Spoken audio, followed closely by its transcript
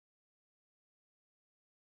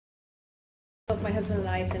Both my husband and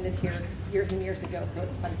I attended here years and years ago, so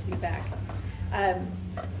it's fun to be back.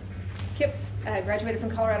 Kip graduated from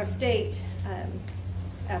Colorado State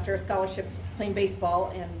after a scholarship playing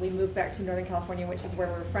baseball, and we moved back to Northern California, which is where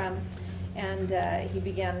we're from. And he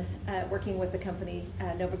began working with the company,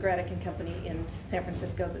 Novogradac and Company in San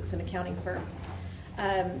Francisco, that's an accounting firm.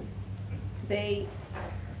 They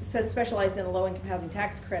specialized in a low-income housing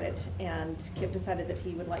tax credit, and Kip decided that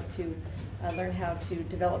he would like to learn how to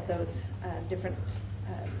develop those different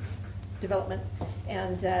developments.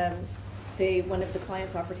 And one of the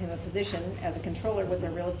clients offered him a position as a controller with their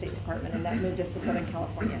real estate department, and that moved us to Southern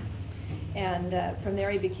California. And from there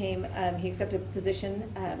he accepted a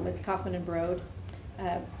position with Kaufman and Broad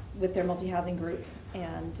with their multi-housing group.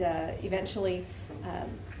 And eventually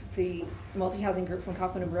the multi-housing group from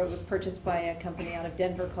Kaufman and Broad was purchased by a company out of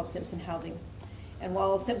Denver called Simpson Housing. And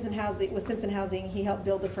while with Simpson Housing, he helped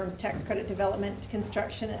build the firm's tax credit development,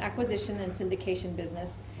 construction, acquisition, and syndication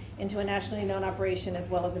business into a nationally known operation, as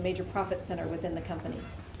well as a major profit center within the company.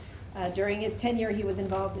 During his tenure, he was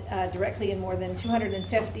involved directly in more than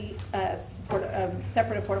 250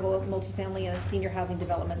 separate affordable multifamily and senior housing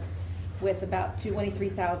developments with about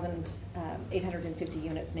 23,850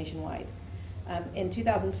 units nationwide. In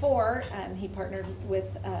 2004, he partnered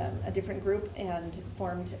with a different group and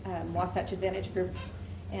formed Wasatch Advantage Group.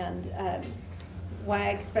 And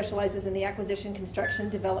WAG specializes in the acquisition, construction,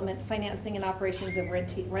 development, financing, and operations of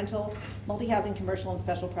rental, multi-housing, commercial, and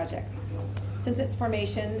special projects. Since its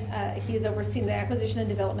formation, he has overseen the acquisition and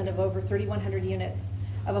development of over 3,100 units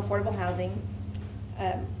of affordable housing.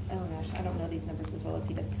 Oh gosh, I don't know these numbers as well as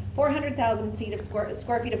he does. 400,000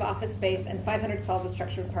 square feet of office space and 500 stalls of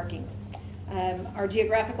structured parking. Our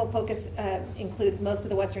geographical focus includes most of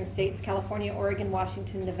the western states: California, Oregon,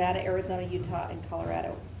 Washington, Nevada, Arizona, Utah, and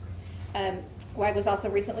Colorado. WAG was also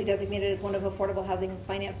recently designated as one of Affordable Housing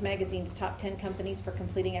Finance Magazine's top 10 companies for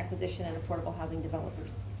completing acquisition and affordable housing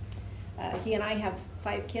developers. He and I have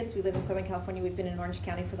 5 kids. We live in Southern California. We've been in Orange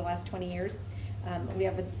County for the last 20 years. We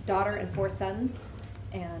have a daughter and 4 sons,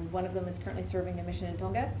 and one of them is currently serving a mission in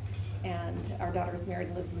Tonga. And our daughter is married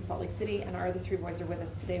and lives in Salt Lake City, and our other 3 boys are with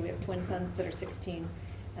us today. We have twin sons that are 16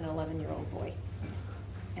 and an 11-year-old boy.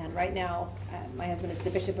 And right now, my husband is the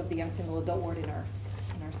bishop of the Young Single Adult Ward in our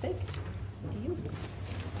stake. It's up to you.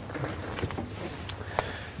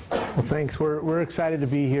 Well, thanks. We're excited to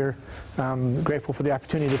be here. Grateful for the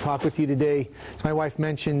opportunity to talk with you today. As my wife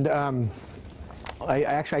mentioned, I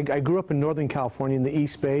grew up in Northern California in the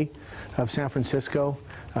East Bay of San Francisco.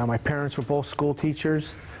 My parents were both school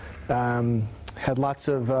teachers. Had lots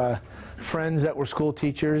of friends that were school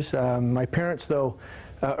teachers. My parents, though,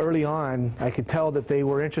 early on, I could tell that they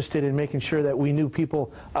were interested in making sure that we knew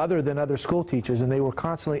people other than other school teachers, and they were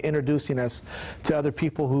constantly introducing us to other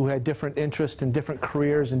people who had different interests and different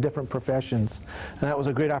careers and different professions. And that was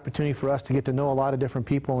a great opportunity for us to get to know a lot of different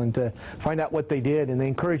people and to find out what they did, and they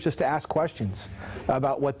encouraged us to ask questions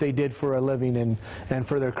about what they did for a living and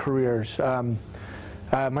for their careers.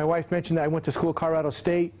 My wife mentioned that I went to school at Colorado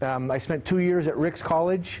State. I spent 2 years at Ricks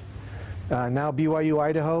College, now BYU,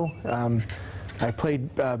 Idaho. I played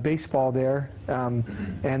baseball there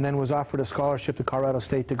and then was offered a scholarship to Colorado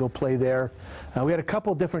State to go play there. We had a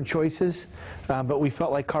couple different choices, but we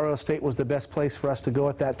felt like Colorado State was the best place for us to go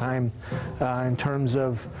at that time in terms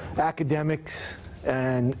of academics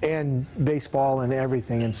and baseball and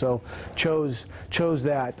everything, and so chose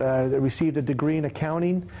that. Received a degree in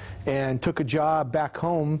accounting and took a job back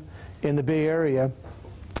home in the Bay Area.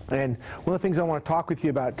 And one of the things I want to talk with you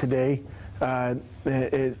about today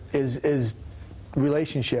is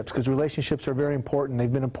relationships, because relationships are very important.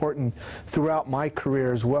 They've been important throughout my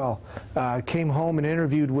career as well. Came home and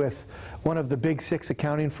interviewed with one of the big 6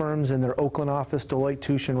 accounting firms in their Oakland office, Deloitte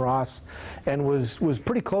Touche and Ross, and was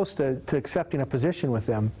pretty close to accepting a position with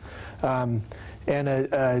them. And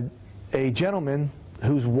a gentleman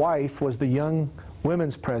whose wife was the young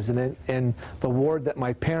women's president in the ward that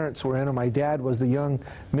my parents were in, and my dad was the young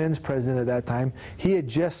men's president at that time. He had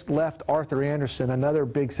just left Arthur Andersen, another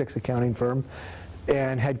big 6 accounting firm,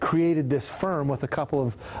 and had created this firm with a couple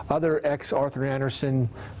of other ex-Arthur Andersen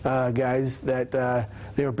guys that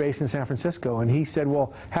they were based in San Francisco. And he said,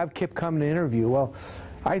 well, have Kip come to interview. Well,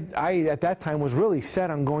 I at that time was really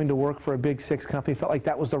set on going to work for a big 6 company. Felt like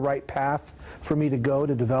that was the right path for me to go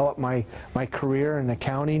to develop my career in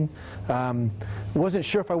accounting. Wasn't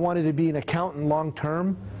sure if I wanted to be an accountant long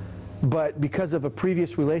term, but because of a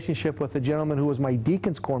previous relationship with a gentleman who was my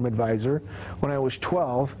Deacon's Quorum advisor when I was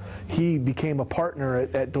 12, he became a partner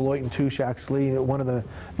at Deloitte & Touche, actually, one of the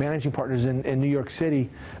managing partners in New York City.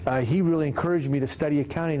 He really encouraged me to study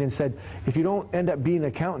accounting and said, if you don't end up being an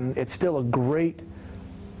accountant, it's still a great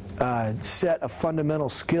set of fundamental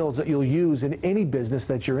skills that you'll use in any business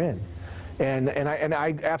that you're in. And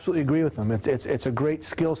I absolutely agree with them. It's a great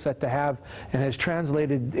skill set to have, and has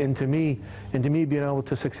translated into me being able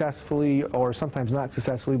to successfully, or sometimes not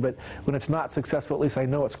successfully, but when it's not successful, at least I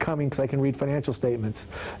know it's coming because I can read financial statements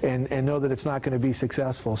and know that it's not going to be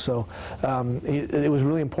successful. So it was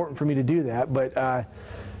really important for me to do that. But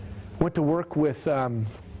went to work with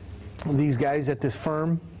these guys at this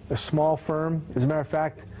firm, a small firm. As a matter of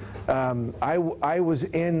fact, I was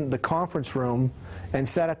in the conference room and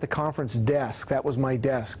sat at the conference desk. That was my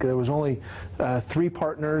desk. There was only 3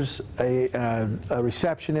 partners, a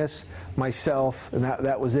receptionist, myself, and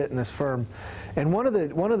that was it in this firm. And one of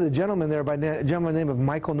the gentlemen there, by a gentleman name of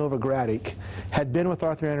Michael Novogradic, had been with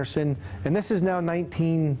Arthur Andersen, and this is now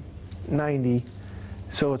 1990,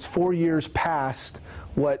 so it's 4 years past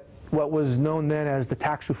what was known then as the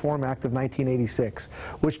Tax Reform Act of 1986,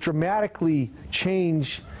 which dramatically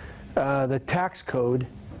changed the tax code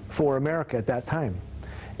for America at that time.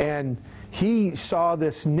 And he saw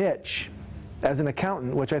this niche as an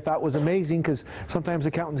accountant, which I thought was amazing because sometimes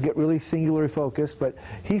accountants get really singularly focused, but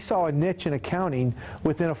he saw a niche in accounting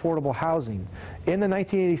within affordable housing. In the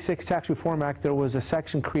 1986 Tax Reform Act, there was a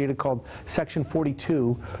section created called Section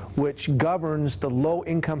 42, which governs the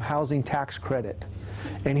low-income housing tax credit.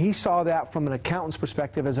 And he saw that from an accountant's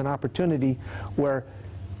perspective as an opportunity where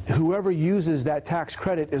whoever uses that tax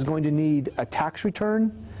credit is going to need a tax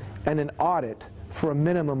return and an audit for a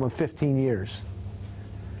minimum of 15 years.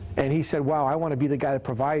 And he said, wow, I want to be the guy that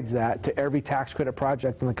provides that to every tax credit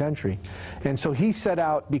project in the country. And so he set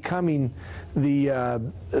out becoming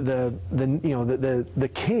the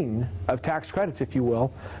king of tax credits, if you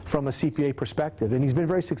will, from a CPA perspective. And he's been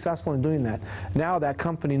very successful in doing that. Now that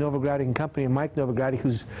company, Novogradic & Company, and Mike Novogradic,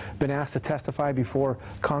 who's been asked to testify before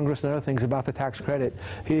Congress and other things about the tax credit,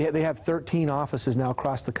 they have 13 offices now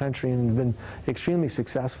across the country and have been extremely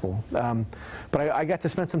successful. But I got to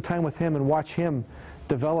spend some time with him and watch him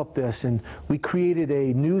developed this, and we created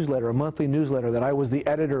a newsletter, a monthly newsletter that I was the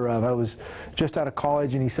editor of. I was just out of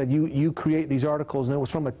college, and he said, you create these articles, and it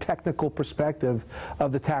was from a technical perspective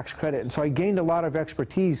of the tax credit. And so I gained a lot of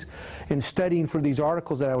expertise in studying for these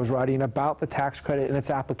articles that I was writing about the tax credit and its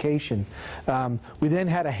application. We then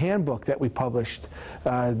had a handbook that we published.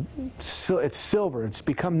 It's silver. It's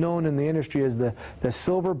become known in the industry as the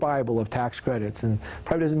Silver Bible of tax credits, and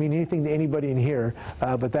probably doesn't mean anything to anybody in here,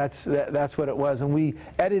 but that's what it was. And we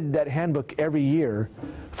edited that handbook every year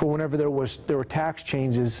for whenever there were tax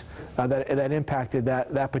changes that impacted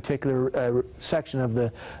that particular section of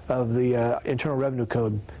the Internal Revenue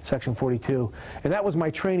Code, Section 42. And that was my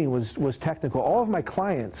training, was technical. All of my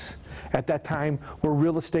clients at that time were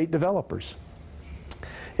real estate developers.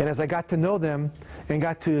 And as I got to know them and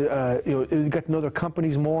got to know their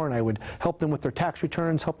companies more, and I would help them with their tax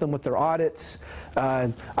returns, help them with their audits.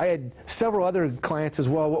 I had several other clients as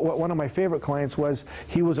well. One of my favorite clients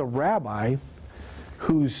he was a rabbi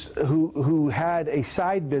who had a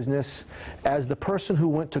side business as the person who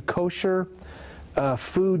went to kosher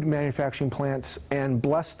food manufacturing plants and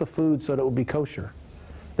blessed the food so that it would be kosher.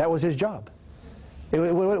 That was his job.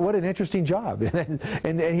 What an interesting job.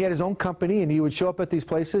 And he had his own company, and he would show up at these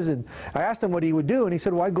places, and I asked him what he would do, and he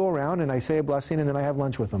said, well, I go around and I say a blessing and then I have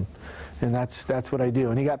lunch with them. And that's what I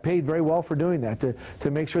do. And he got paid very well for doing that, to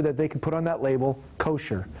make sure that they could put on that label,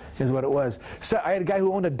 kosher is what it was. So I had a guy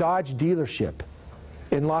who owned a Dodge dealership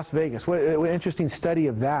in Las Vegas. What an interesting study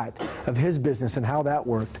of that, of his business and how that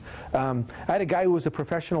worked. I had a guy who was a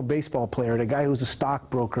professional baseball player, and a guy who was a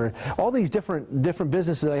stockbroker. All these different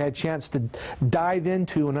businesses that I had a chance to dive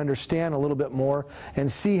into and understand a little bit more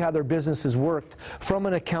and see how their businesses worked from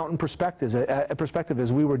an accountant perspective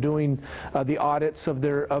as we were doing the audits of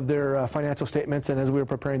their financial statements and as we were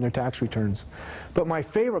preparing their tax returns. But my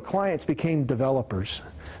favorite clients became developers.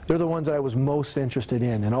 They're the ones that I was most interested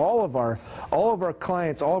in, and all of our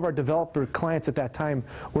clients, all of our developer clients at that time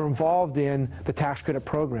were involved in the tax credit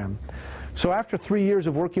program. So after 3 years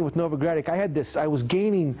of working with Novogradic, I was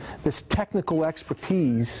gaining this technical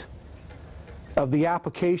expertise of the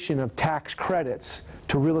application of tax credits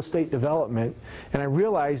to real estate development, and I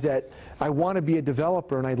realized that I want to be a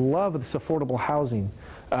developer, and I love this affordable housing.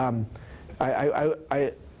 I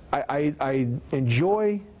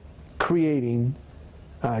enjoy creating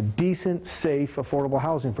decent, safe, affordable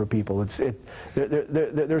housing for people. It's a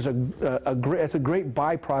great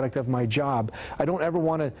byproduct of my job. I don't ever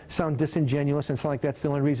want to sound disingenuous and sound like that's the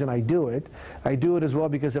only reason I do it. I do it as well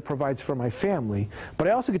because it provides for my family. But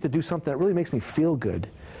I also get to do something that really makes me feel good.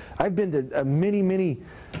 I've been to many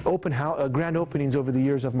grand openings over the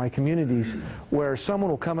years of my communities where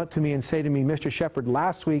someone will come up to me and say to me, Mr. Sheppard,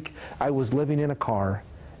 last week I was living in a car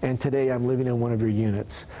and today I'm living in one of your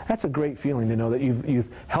units. That's a great feeling to know that you've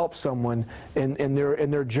helped someone in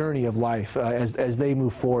their journey of life as they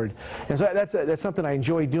move forward. And so that's something I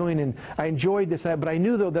enjoy doing, and I enjoyed this, but I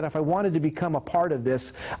knew, though, that if I wanted to become a part of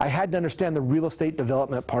this, I had to understand the real estate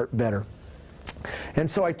development part better. And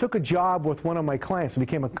so I took a job with one of my clients and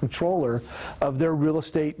became a controller of their real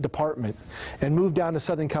estate department and moved down to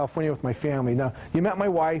Southern California with my family. Now, you met my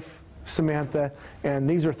wife, Samantha, and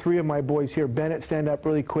these are three of my boys here. Bennett, stand up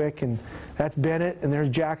really quick, and that's Bennett, and there's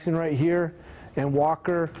Jackson right here, and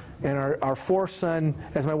Walker, and our fourth son,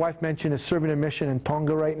 as my wife mentioned, is serving a mission in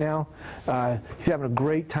Tonga right now. He's having a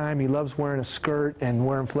great time. He loves wearing a skirt and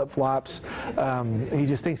wearing flip-flops. He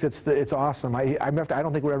just thinks it's awesome. I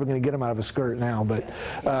don't think we're ever going to get him out of a skirt now.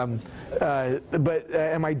 And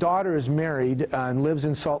my daughter is married and lives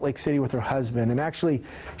in Salt Lake City with her husband. And actually,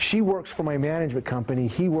 she works for my management company.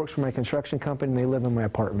 He works for my construction company, and they live in my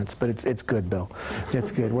apartments. But it's good, though.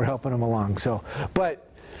 It's good. We're helping them along. So, But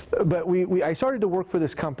I started to work for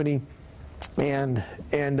this company, and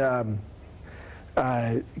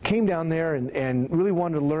came down there and really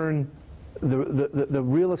wanted to learn the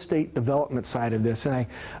real estate development side of this. And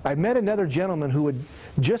I met another gentleman who had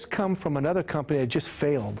just come from another company that just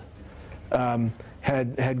failed,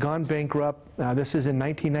 had gone bankrupt. This is in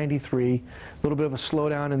 1993. A little bit of a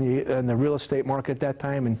slowdown in the real estate market at that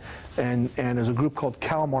time, and there's a group called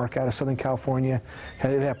CalMark out of Southern California.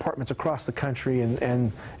 They had apartments across the country,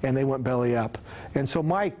 and they went belly up. And so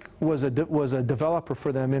Mike was a developer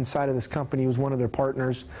for them inside of this company. He was one of their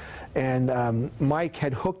partners, and Mike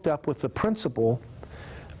had hooked up with the principal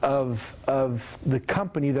of the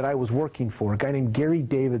company that I was working for, a guy named Gary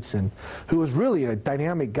Davidson, who was really a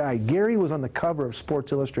dynamic guy. Gary was on the cover of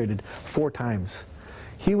Sports Illustrated 4 times.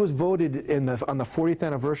 He was voted on the 40th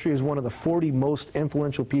anniversary as one of the 40 most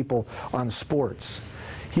influential people on sports.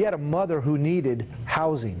 He had a mother who needed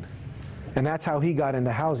housing, and that's how he got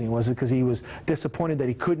into housing, was because he was disappointed that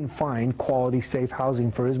he couldn't find quality, safe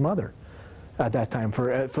housing for his mother at that time,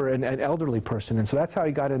 for an elderly person. And so that's how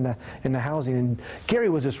he got into housing. And Gary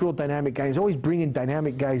was this real dynamic guy. He's always bringing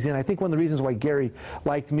dynamic guys in. I think one of the reasons why Gary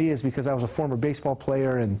liked me is because I was a former baseball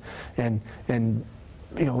player, and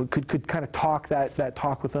you know, could kind of talk that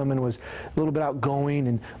talk with him, and was a little bit outgoing.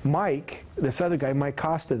 And Mike, this other guy, Mike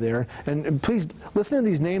Costa there, and please listen to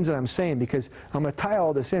these names that I'm saying, because I'm going to tie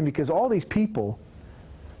all this in, because all these people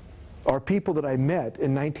are people that I met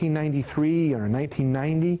in 1993 or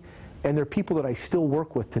 1990, and they're people that I still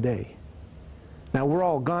work with today. Now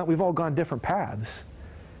we've all gone different paths,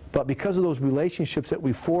 but because of those relationships that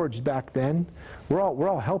we forged back then, we're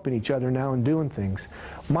all helping each other now and doing things.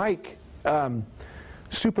 Mike,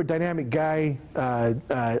 super dynamic guy,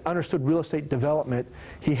 understood real estate development.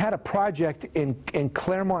 He had a project in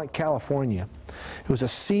Claremont, California. It was a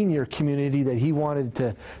senior community that he wanted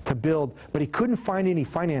to build, but he couldn't find any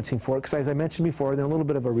financing for it because, as I mentioned before, they're in a little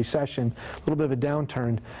bit of a recession, a little bit of a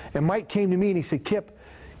downturn. And Mike came to me and he said, "Kip,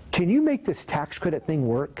 can you make this tax credit thing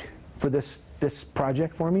work for this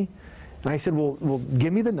project for me?" And I said, well,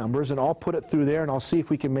 give me the numbers and I'll put it through there and I'll see if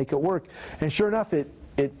we can make it work. And sure enough, it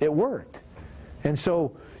worked. And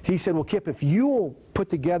so he said, well, Kip, if you'll put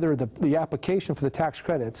together the application for the tax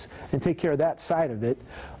credits and take care of that side of it,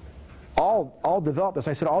 I'll develop this.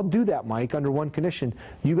 I said, I'll do that, Mike, under one condition.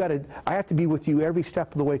 I have to be with you every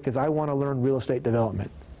step of the way, because I want to learn real estate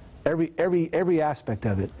development. Every aspect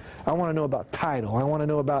of it. I want to know about title. I want to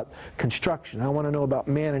know about construction. I want to know about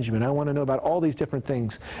management. I want to know about all these different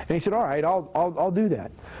things. And he said, all right, I'll do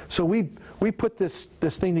that. So we put this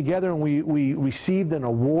thing together, and we received an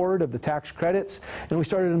award of the tax credits, and we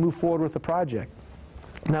started to move forward with the project.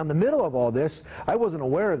 Now, in the middle of all this, I wasn't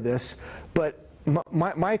aware of this, but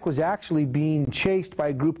Mike was actually being chased by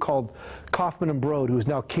a group called Kaufman & Broad, who is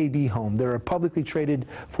now KB Home. They're a publicly traded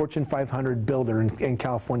Fortune 500 builder in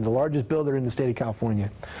California, the largest builder in the state of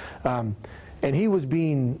California. And he was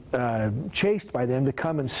being chased by them to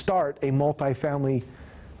come and start a multifamily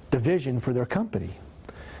division for their company.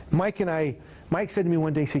 Mike said to me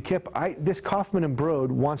one day, he said, Kip, this Kaufman &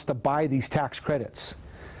 Broad wants to buy these tax credits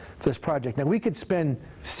for this project. Now, we could spend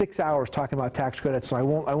 6 hours talking about tax credits, so I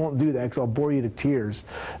won't do that because I'll bore you to tears.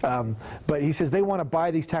 But he says they want to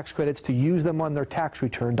buy these tax credits to use them on their tax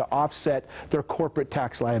return to offset their corporate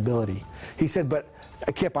tax liability. He said, but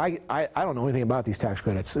Kip, I don't know anything about these tax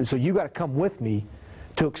credits, so you got to come with me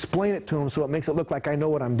to explain it to him so it makes it look like I know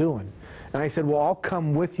what I'm doing. And I said, well, I'll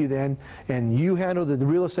come with you then, and you handle the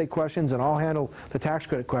real estate questions, and I'll handle the tax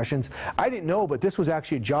credit questions. I didn't know, but this was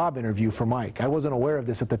actually a job interview for Mike. I wasn't aware of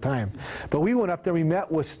this at the time. But we went up there, we met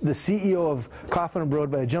with the CEO of Kaufman & Broad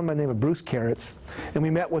by a gentleman named Bruce Carrots, and we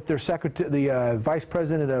met with their secretary, the vice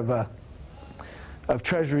president of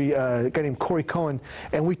Treasury, a guy named Corey Cohen,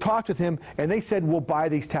 and we talked with him, and they said, we'll buy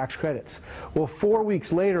these tax credits. Well, 4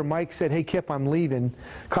 weeks later, Mike said, hey, Kip, I'm leaving.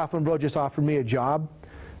 Kaufman Bro just offered me a job,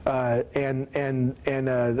 and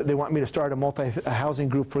they want me to start a multi-housing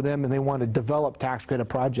group for them, and they want to develop tax credit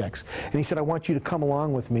projects. And he said, I want you to come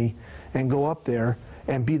along with me and go up there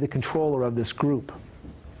and be the controller of this group.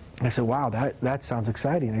 I said, wow, that sounds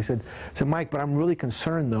exciting. I said, Mike, but I'm really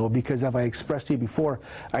concerned, though, because as I expressed to you before,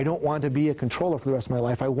 I don't want to be a controller for the rest of my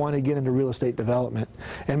life. I want to get into real estate development.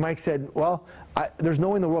 And Mike said, well, there's no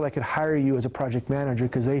way in the world I could hire you as a project manager,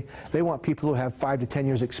 because they want people who have 5 to 10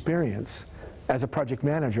 years experience as a project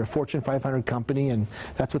manager, a Fortune 500 company, and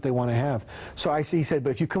that's what they want to have. So he said,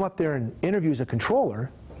 but if you come up there and interview as a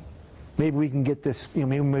controller, maybe we can get this,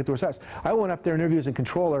 maybe we can make the results. I went up there and interviewed as a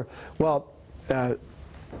controller. Well, come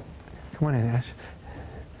on in, Ash.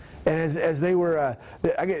 And as they were,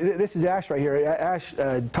 this is Ash right here. Ash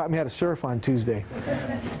taught me how to surf on Tuesday.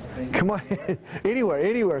 Come on in.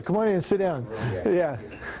 Anywhere. Come on in and sit down. Yeah.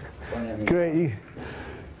 Great.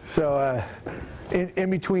 So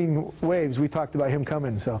in between waves, we talked about him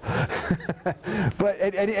coming. So, but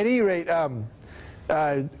at any rate,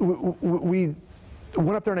 we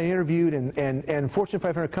went up there and I interviewed, and Fortune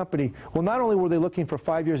 500 company. Well, not only were they looking for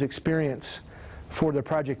 5 years experience for the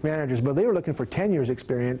project managers, but they were looking for 10 years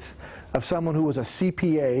experience of someone who was a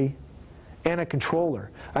CPA and a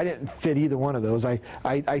controller. I didn't fit either one of those. I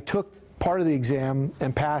took part of the exam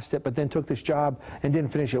and passed it, but then took this job and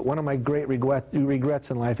didn't finish it. One of my great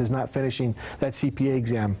regrets in life is not finishing that CPA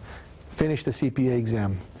exam. Finish the CPA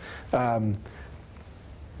exam.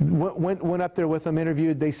 Went up there with them,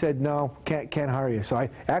 interviewed. They said, no, can't hire you. So I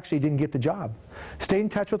actually didn't get the job. Stayed in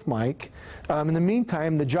touch with Mike. In the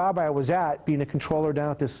meantime, the job I was at, being a controller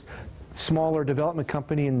down at this smaller development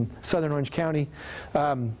company in southern Orange County,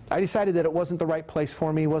 I decided that it wasn't the right place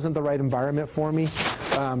for me, wasn't the right environment for me.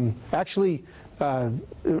 Actually,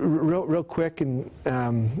 real quick, and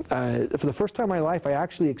for the first time in my life, I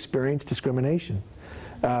actually experienced discrimination.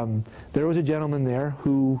 There was a gentleman there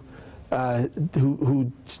who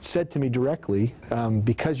said to me directly,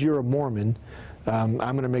 because you're a Mormon, I'm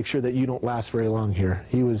going to make sure that you don't last very long here.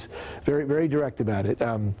 He was very, very direct about it.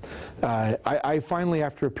 I finally,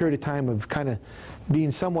 after a period of time of kind of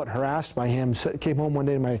being somewhat harassed by him, came home one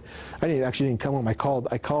day and I actually didn't come home. I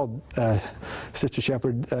called Sister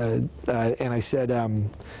Sheppard and I said,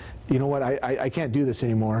 you know what, I can't do this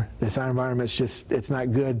anymore. This environment's just, it's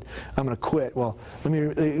not good. I'm going to quit. Well,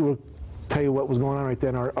 we'll tell you what was going on right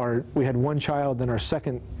then. We had one child, then our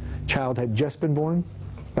second child had just been born,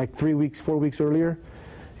 like 4 weeks earlier.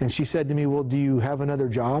 And she said to me, well, do you have another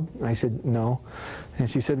job? And I said, no. And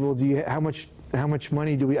she said, well, how much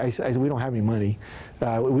money do we, I said, we don't have any money.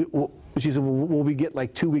 She said, well, will we get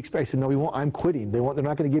like 2 weeks pay? I said, no, we won't. I'm quitting. They're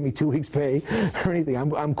not going to give me 2 weeks pay or anything.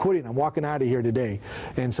 I'm quitting. I'm walking out of here today.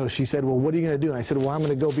 And so she said, well, what are you going to do? And I said, well, I'm going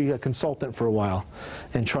to go be a consultant for a while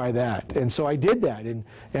and try that. And so I did that.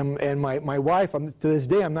 And my wife, to this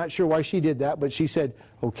day, I'm not sure why she did that, but she said,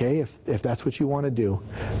 okay, if that's what you want to do,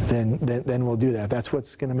 then we'll do that. That's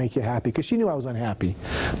what's going to make you happy. Because she knew I was unhappy.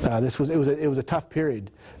 It was a tough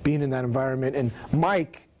period being in that environment. And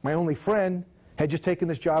Mike, my only friend, had just taken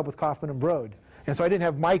this job with Kaufman and Broad. And so I didn't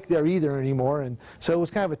have Mike there either anymore. And so it was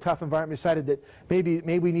kind of a tough environment. We decided that maybe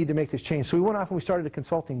we need to make this change. So we went off and we started a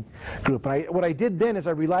consulting group. And what I did then is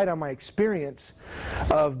I relied on my experience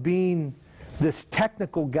of being this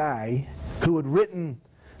technical guy who had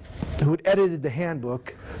edited the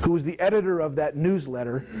handbook, who was the editor of that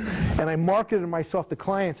newsletter, and I marketed myself to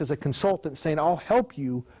clients as a consultant saying, I'll help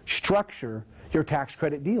you structure your tax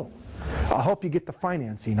credit deal. I'll help you get the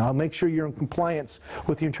financing. I'll make sure you're in compliance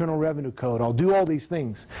with the Internal Revenue Code. I'll do all these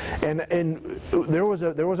things. And there was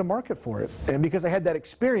a market for it. And because I had that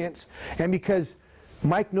experience, and because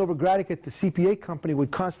Mike Novogradic at the CPA company would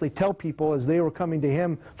constantly tell people as they were coming to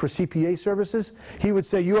him for CPA services, he would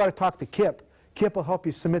say, you ought to talk to Kip. Kip will help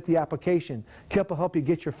you submit the application. Kip will help you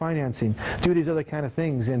get your financing, do these other kind of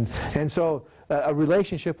things. And so a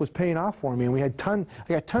relationship was paying off for me, and I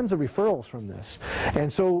got tons of referrals from this.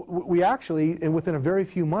 And so we actually, within a very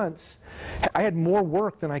few months, I had more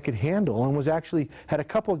work than I could handle, and had a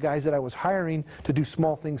couple of guys that I was hiring to do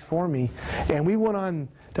small things for me. And we went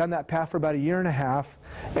down that path for about 1.5 years.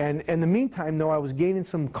 And in the meantime, though, I was gaining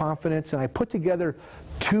some confidence, and I put together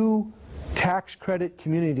 2 tax credit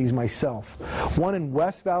communities myself, one in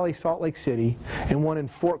West Valley, Salt Lake City, and one in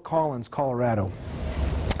Fort Collins, Colorado.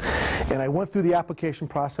 And I went through the application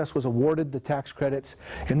process, was awarded the tax credits,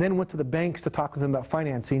 and then went to the banks to talk with them about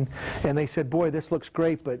financing. And they said, boy, this looks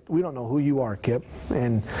great, but we don't know who you are, Kip.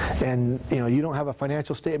 And you know, you don't have a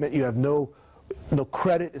financial statement, you have no no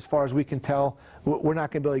credit as far as we can tell. We're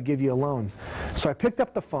not going to be able to give you a loan. So I picked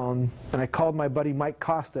up the phone and I called my buddy Mike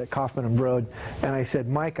Costa at Kaufman and Broad, and I said,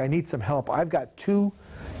 Mike, I need some help. I've got 2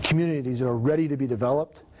 communities that are ready to be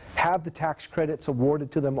developed, have the tax credits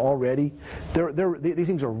awarded to them already. These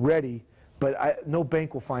things are ready, but no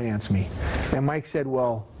bank will finance me. And Mike said,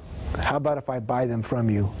 well, how about if I buy them from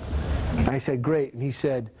you? And I said, great. And he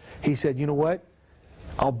said, you know what?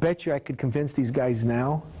 I'll bet you I could convince these guys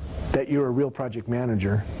now that you're a real project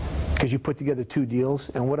manager because you put together 2 deals,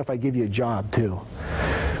 and what if I give you a job too?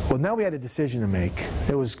 Well, now we had a decision to make.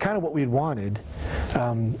 It was kind of what we'd wanted,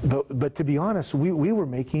 but to be honest, we were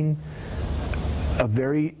making a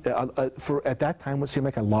very, for at that time, what seemed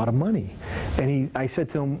like a lot of money. And I said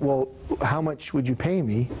to him, well, how much would you pay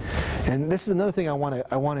me? And this is another thing I want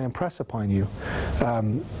to impress upon you.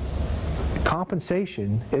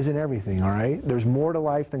 Compensation isn't everything, all right? There's more to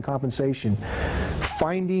life than compensation.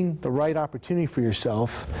 Finding the right opportunity for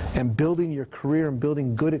yourself and building your career and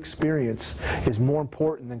building good experience is more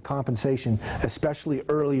important than compensation, especially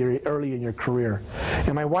early in your career.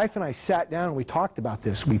 And my wife and I sat down and we talked about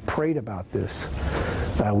this. We prayed about this.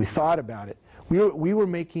 We thought about it. We were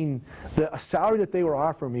making, the salary that they were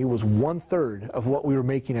offering me was 1/3 of what we were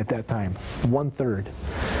making at that time. 1/3.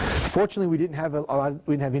 Fortunately, we didn't have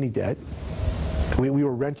we didn't have any debt. We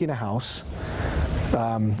were renting a house.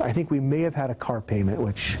 I think we may have had a car payment,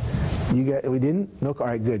 which we didn't? No car.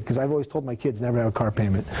 All right, good, because I've always told my kids never have a car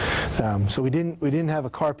payment. So we didn't have a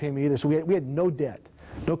car payment either. So we had no debt,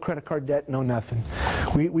 no credit card debt, no nothing.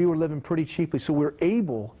 We were living pretty cheaply, so we were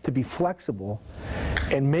able to be flexible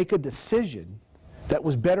and make a decision that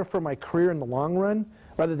was better for my career in the long run,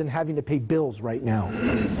 rather than having to pay bills right now.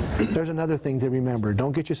 There's another thing to remember.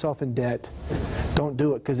 Don't get yourself in debt. Don't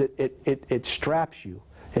do it, because it straps you.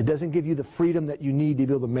 It doesn't give you the freedom that you need to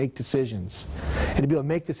be able to make decisions. And to be able to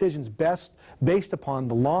make decisions best based upon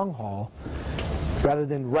the long haul, rather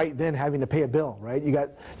than right then having to pay a bill, right? You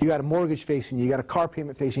got a mortgage facing you, got a car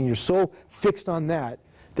payment facing you. You're so fixed on that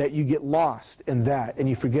you get lost in that and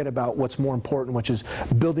you forget about what's more important, which is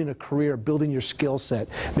building a career, building your skill set,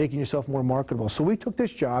 making yourself more marketable. So we took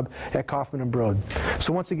this job at Kaufman and Broad.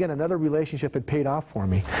 So once again, another relationship had paid off for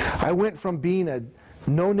me. I went from being a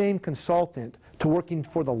no-name consultant to working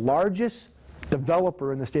for the largest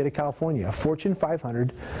developer in the state of California, a Fortune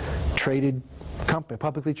 500 traded company,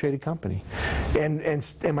 publicly traded company. And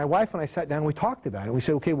my wife and I sat down and we talked about it. We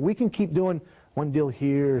said, okay, well, we can keep doing one deal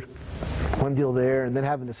here, one deal there, and then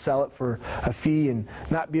having to sell it for a fee and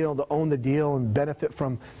not be able to own the deal and benefit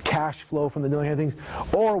from cash flow from the deal and things.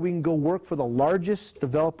 Or we can go work for the largest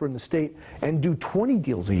developer in the state and do 20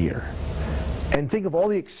 deals a year. And think of all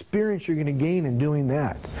the experience you're going to gain in doing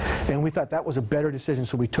that. And we thought that was a better decision,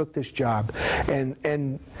 so we took this job. And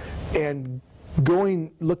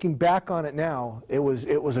looking back on it now, it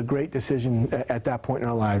was a great decision at that point in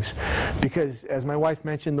our lives, because as my wife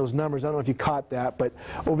mentioned, those numbers, I don't know if you caught that, but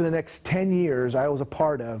over the next 10 years, I was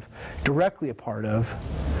directly a part of,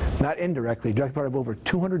 not indirectly, directly part of over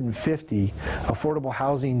 250 affordable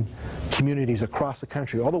housing communities across the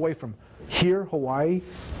country, all the way from here, Hawaii,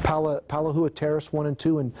 Palahua Terrace 1 and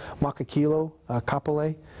 2 in Makakilo,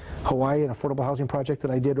 Kapolei, Hawaii, an affordable housing project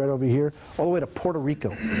that I did right over here, all the way to Puerto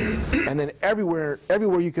Rico, and then everywhere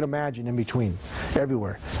you could imagine in between,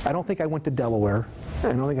 everywhere. I don't think I went to Delaware.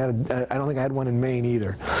 I don't think I had one in Maine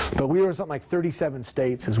either. But we were in something like 37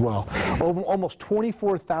 states as well. Over almost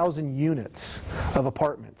 24,000 units of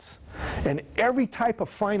apartments, and every type of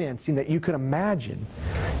financing that you could imagine.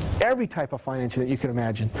 Every type of financing that you could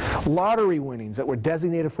imagine. Lottery winnings that were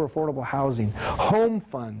designated for affordable housing, home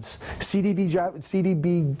funds, CDBG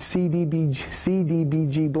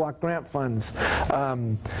block grant funds,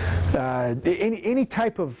 any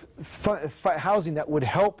type of housing that would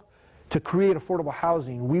help to create affordable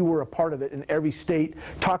housing. We were a part of it in every state,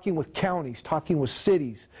 talking with counties, talking with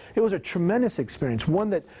cities. It was a tremendous experience, one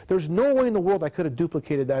that there's no way in the world I could have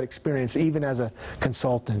duplicated that experience even as a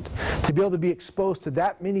consultant. To be able to be exposed to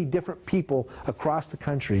that many different people across the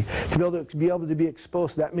country, to be able to be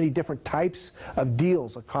exposed to that many different types of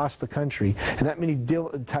deals across the country, and that many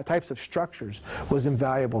types of structures was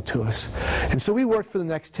invaluable to us. And so we worked for the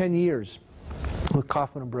next 10 years with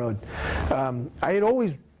Kaufman and Broad. I had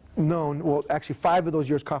always known, well, actually 5 of those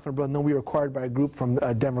years Kaufman and Broad, and then we were acquired by a group from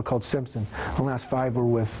Denver called Simpson. The last 5 were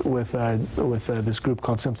with this group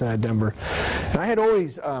called Simpson out of Denver. And I had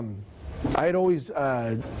always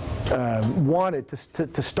wanted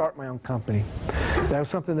to start my own company. That was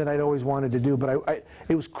something that I'd always wanted to do, but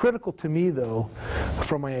it was critical to me, though,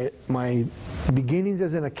 from my beginnings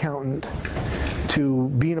as an accountant to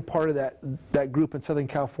being a part of that group in Southern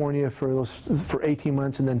California for 18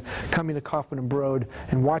 months, and then coming to Kaufman and Broad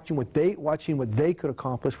and watching what they could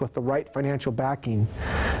accomplish with the right financial backing.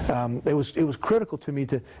 It was critical to me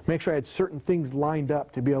to make sure I had certain things lined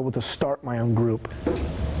up to be able to start my own group.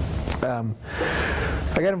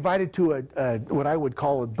 I got invited to what I would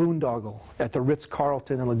call a boondoggle at the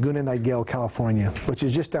Ritz-Carlton in Laguna Niguel, California, which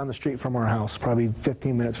is just down the street from our house, probably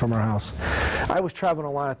 15 minutes from our house. I was traveling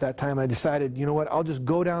a lot at that time, and I decided, you know what, I'll just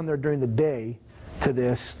go down there during the day to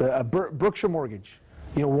this. Berkshire Mortgage.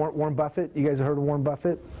 You know Warren Buffett? You guys have heard of Warren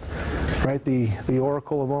Buffett? Right, the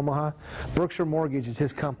Oracle of Omaha. Berkshire Mortgage is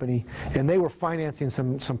his company, and they were financing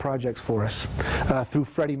some projects for us through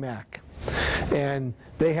Freddie Mac. And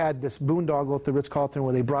they had this boondoggle at the Ritz-Carlton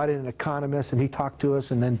where they brought in an economist, and he talked to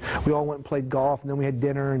us, and then we all went and played golf, and then we had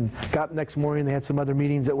dinner, and got up next morning. They had some other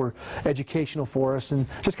meetings that were educational for us, and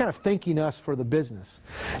just kind of thanking us for the business.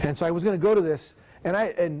 And so I was going to go to this,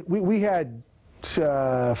 and we had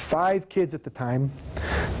 5 kids at the time.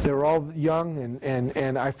 They were all young,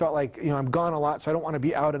 and I felt like, you know, I'm gone a lot, so I don't want to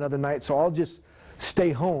be out another night, so I'll just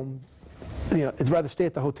stay home. You know, it's rather stay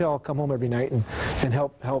at the hotel, come home every night, and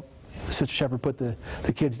help Sister Sheppard put the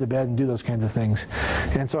kids to bed and do those kinds of things.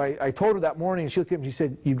 And so I told her that morning, and she looked at me and she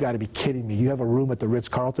said, "You've got to be kidding me. You have a room at the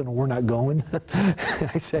Ritz-Carlton and we're not going?"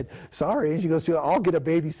 And I said, "Sorry." And she goes, "I'll get a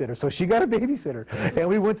babysitter." So she got a babysitter. And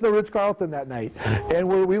we went to the Ritz-Carlton that night. And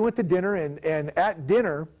we went to dinner, and at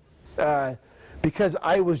dinner, because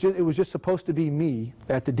it was just supposed to be me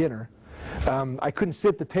at the dinner, I couldn't sit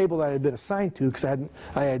at the table that I had been assigned to because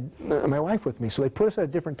I had my wife with me. So they put us at a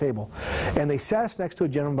different table. And they sat us next to a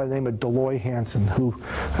gentleman by the name of Deloy Hansen, who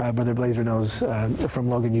Brother Blazer knows from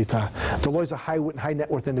Logan, Utah. Deloy's a high net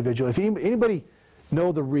worth individual. If anybody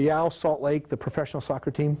know the Real Salt Lake, the professional soccer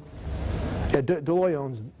team? Yeah, Deloy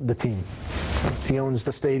owns the team. He owns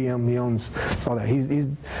the stadium. He owns all that.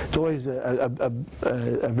 Deloy's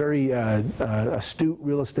a very astute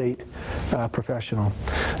real estate professional.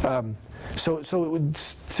 So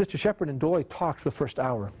Sister Sheppard and Deloy talked for the first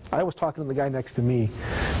hour. I was talking to the guy next to me,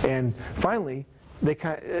 and finally,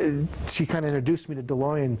 she kind of introduced me to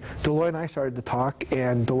Deloy, and Deloy and I started to talk.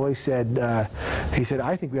 And Deloy said, he said,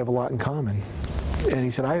 "I think we have a lot in common." And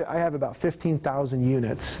he said, I have about 15,000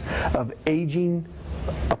 units of aging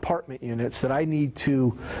apartment units that I need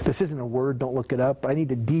to, this isn't a word, don't look it up, I need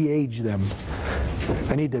to de-age them.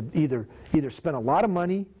 I need to either spend a lot of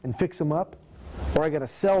money and fix them up, or I got to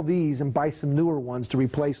sell these and buy some newer ones to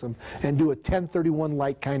replace them and do a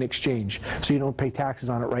 1031-like kind of exchange. So you don't pay taxes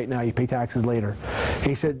on it right now, you pay taxes later. And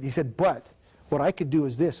he said, but what I could do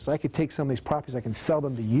is this, is I could take some of these properties, I can sell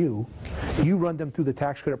them to you, you run them through the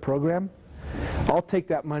tax credit program, I'll take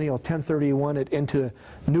that money, I'll 1031 it into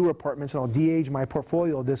newer apartments, and I'll de-age my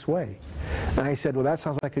portfolio this way. And I said, well, that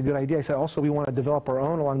sounds like a good idea. I said, also, we want to develop our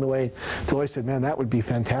own along the way. Deloy said, man, that would be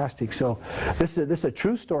fantastic. So this is a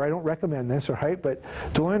true story. I don't recommend this, right? But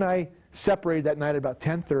Deloy and I separated that night at about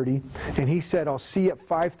 10:30, and he said, I'll see you at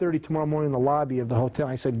 5:30 tomorrow morning in the lobby of the hotel.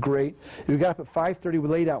 I said, great. We got up at 5:30, we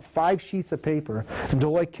laid out 5 sheets of paper, and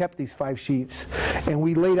Deloy kept these 5 sheets, and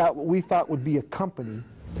we laid out what we thought would be a company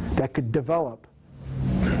that could develop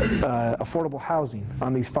affordable housing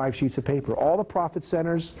on these 5 sheets of paper. All the profit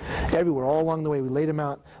centers, everywhere, all along the way, we laid them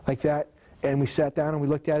out like that, and we sat down and we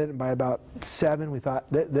looked at it, and by about 7, we thought,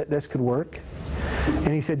 this could work.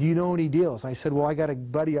 And he said, do you know any deals? I said, well, I got a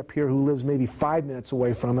buddy up here who lives maybe 5 minutes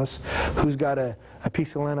away from us, who's got a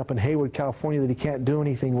piece of land up in Hayward, California that he can't do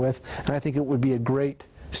anything with, and I think it would be a great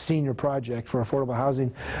senior project for affordable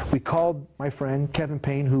housing. We called my friend Kevin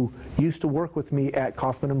Payne, who used to work with me at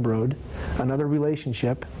Kaufman and Broad, another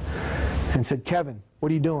relationship, and said, Kevin, what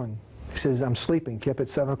are you doing? He says, I'm sleeping, Kip, at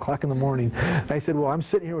 7 o'clock in the morning. And I said, well, I'm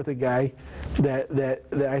sitting here with a guy that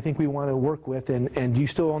I think we want to work with, and do you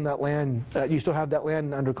still own that land? You still have that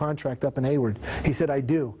land under contract up in Hayward? He said, I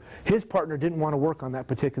do. His partner didn't want to work on that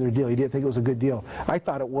particular deal. He didn't think it was a good deal. I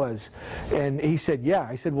thought it was. And he said, yeah.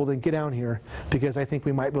 I said, well, then get down here, because I think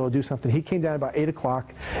we might be able to do something. He came down about 8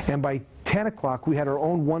 o'clock, and by 10 o'clock, we had our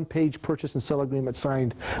own one-page purchase and sale agreement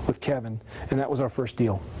signed with Kevin, and that was our first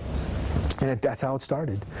deal. And that's how it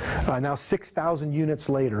started. Now 6,000 units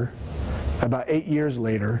later, about 8 years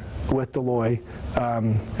later, with Deloy,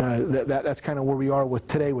 that's kind of where we are with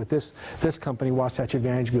today with this company, Wasatch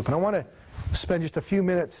Advantage Group. And I want to spend just a few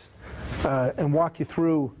minutes and walk you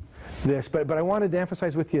through this, but I wanted to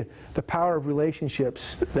emphasize with you the power of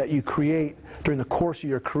relationships that you create during the course of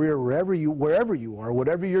your career, wherever you are,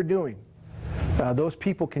 whatever you're doing. Those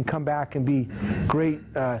people can come back and be great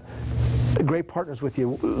partners with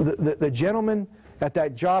you. The gentleman at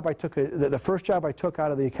that job I took, the first job I took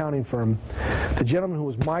out of the accounting firm, the gentleman who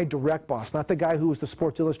was my direct boss, not the guy who was the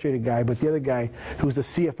Sports Illustrated guy, but the other guy who was the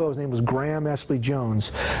CFO, his name was Graham Espley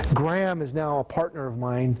Jones. Graham is now a partner of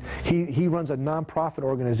mine. He runs a nonprofit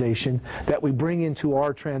organization that we bring into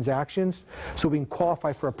our transactions so we can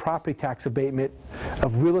qualify for a property tax abatement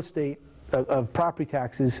of real estate, of property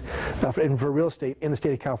taxes and for real estate in the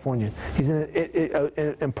state of California. He's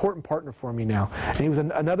an important partner for me now. And he was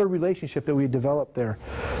another relationship that we developed there.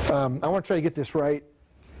 I want to try to get this right.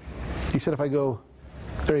 He said if I go,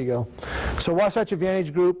 there you go. So Wasatch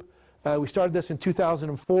Advantage Group, we started this in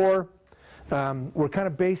 2004. We're kind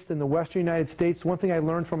of based in the western United States. One thing I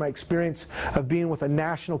learned from my experience of being with a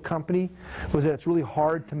national company was that it's really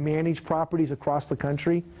hard to manage properties across the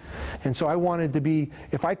country. And so I wanted to be,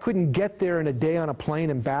 if I couldn't get there in a day on a plane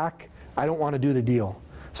and back, I don't want to do the deal.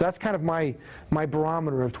 So that's kind of my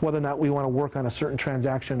barometer of whether or not we want to work on a certain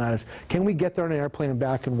transaction or not, is can we get there on an airplane and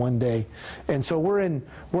back in one day? And so we're in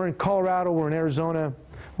Colorado, we're in Arizona,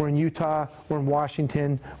 we're in Utah, we're in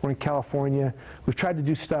Washington, we're in California. We've tried to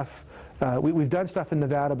do stuff. We've done stuff in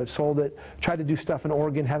Nevada but sold it. Tried to do stuff in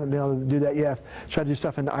Oregon, haven't been able to do that yet. Tried to do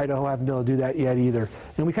stuff in Idaho, haven't been able to do that yet either.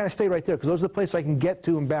 And we kind of stay right there because those are the places I can get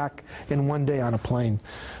to and back in one day on a plane.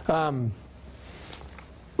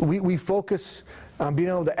 We focus on being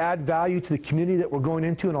able to add value to the community that we're going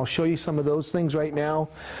into, and I'll show you some of those things right now.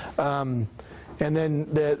 And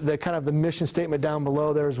then the kind of the mission statement down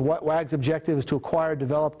below there is WAG's objective is to acquire,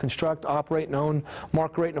 develop, construct, operate, and own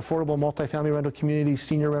market rate and affordable multifamily rental communities,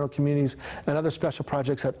 senior rental communities, and other special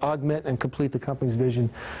projects that augment and complete the company's vision.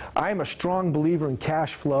 I am a strong believer in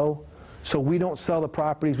cash flow, so we don't sell the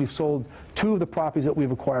properties. We've sold 2 of the properties that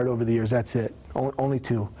we've acquired over the years. That's it. Only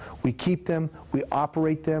 2. We keep them, we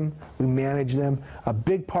operate them, we manage them. A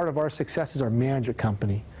big part of our success is our management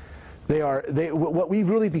company. What we've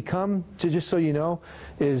really become, just so you know,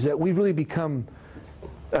 is that we've really become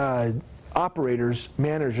operators,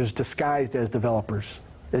 managers disguised as developers,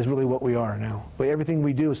 is really what we are now. Everything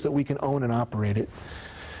we do is so that we can own and operate it.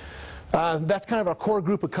 That's kind of our core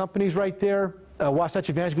group of companies right there. Wasatch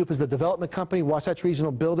Advantage Group is the development company. Wasatch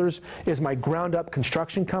Regional Builders is my ground-up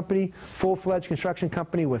construction company, full-fledged construction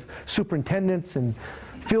company with superintendents and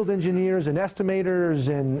field engineers and estimators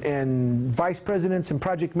and vice presidents and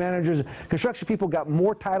project managers. Construction people got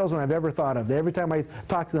more titles than I've ever thought of. Every time I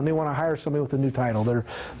talk to them, they want to hire somebody with a new title.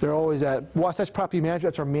 They're always at Wasatch Property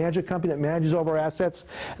Management. That's our management company that manages all of our assets.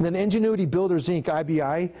 And then Ingenuity Builders, Inc.,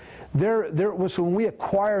 IBI. So when we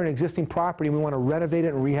acquire an existing property and we want to renovate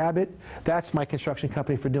it and rehab it, that's my construction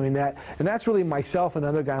company for doing that. And that's really myself and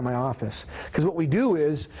another guy in my office. Because what we do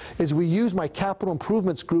is we use my capital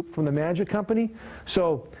improvements group from the management company.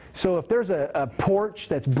 So if there's a porch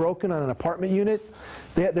that's broken on an apartment unit,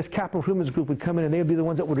 this capital improvements group would come in and they would be the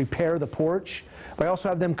ones that would repair the porch. But I also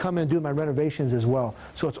have them come in and do my renovations as well.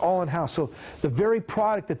 So it's all in-house. So the very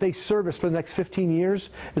product that they service for the next 15 years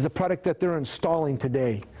is the product that they're installing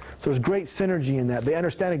today. So there's great synergy in that. They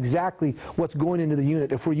understand exactly what's going into the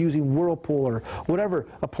unit. If we're using Whirlpool or whatever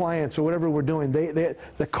appliance or whatever we're doing,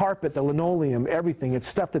 the carpet, the linoleum, everything, it's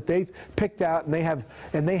stuff that they've picked out and they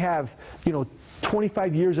have, you know,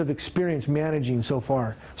 25 years of experience managing so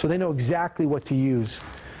far. So they know exactly what to use.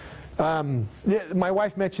 My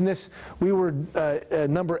wife mentioned this. We were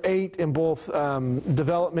number 8 in both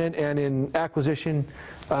development and in acquisition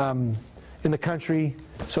in the country.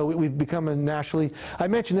 So we've become a nationally. I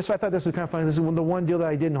mentioned this, so I thought this was kind of funny. This is the one deal that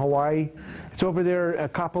I did in Hawaii. It's over there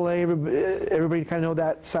at Kapolei. Everybody kind of know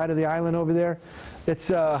that side of the island over there.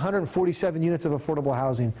 It's 147 units of affordable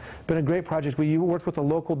housing. Been a great project. We worked with a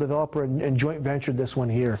local developer and joint ventured this one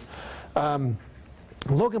here.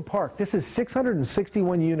 Logan Park, this is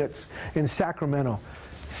 661 units in Sacramento.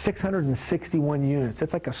 661 units.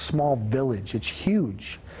 It's like a small village. It's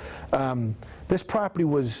huge. This property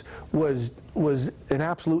was an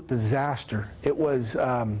absolute disaster. It was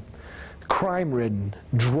crime-ridden,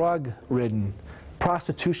 drug-ridden.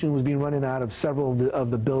 Prostitution was being run out of several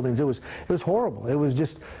of the buildings. It was horrible. It was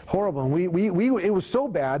just horrible. And it was so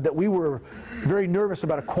bad that we were very nervous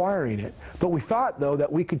about acquiring it. But we thought, though, that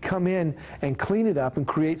we could come in and clean it up and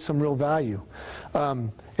create some real value.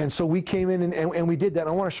 And so we came in and we did that. And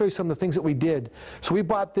I want to show you some of the things that we did. So we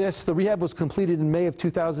bought this. The rehab was completed in May of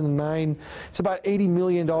 2009. It's about $80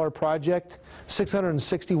 million project,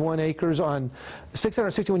 661 acres on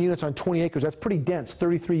 661 units on 20 acres. That's pretty dense,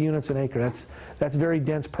 33 units an acre. That's very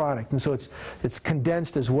dense product. And so it's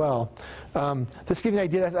condensed as well. This gives you an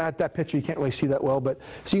idea. That picture, you can't really see that well, but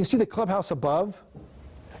so you can see the clubhouse above,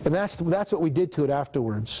 and that's what we did to it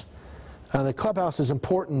afterwards. The clubhouse is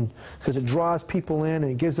important because it draws people in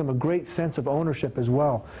and it gives them a great sense of ownership as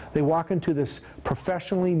well. They walk into this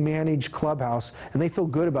professionally managed clubhouse and they feel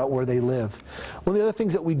good about where they live. One of the other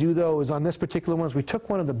things that we do, though, is on this particular one is we took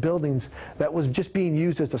one of the buildings that was just being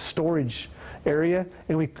used as a storage area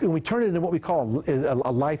and we turned it into what we call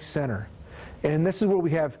a life center. And this is where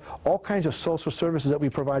we have all kinds of social services that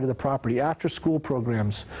we provide to the property. After school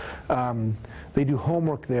programs, they do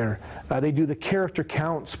homework there. They do the character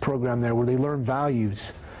counts program there where they learn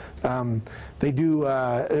values.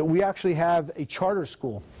 We actually have a charter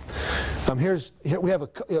school. Here we have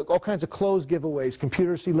all kinds of clothes giveaways,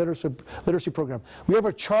 computer literacy program. We have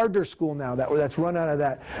a charter school now that's run out of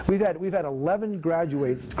that. We've had 11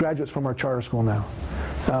 graduates from our charter school now.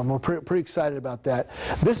 We're pretty excited about that.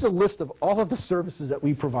 This is a list of all of the services that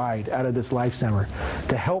we provide out of this Life Center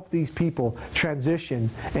to help these people transition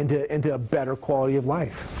into a better quality of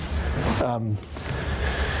life.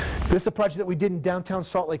 This is a project that we did in downtown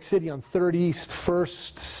Salt Lake City on 3rd East,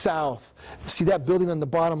 1st South. See that building on the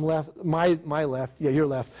bottom left, my left, yeah, your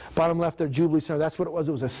left, bottom left there, Jubilee Center. That's what it was.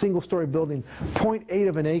 It was a single-story building, 0.8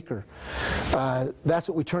 of an acre. That's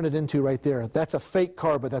what we turned it into right there. That's a fake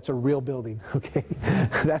car, but that's a real building, okay?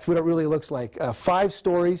 That's what it really looks like. 5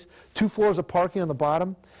 stories, 2 floors of parking on the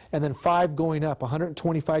bottom, and then 5 going up,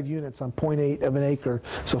 125 units on 0.8 of an acre,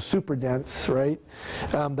 so super dense, right?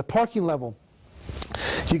 The parking level.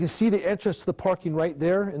 You can see the entrance to the parking right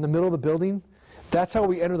there in the middle of the building. That's how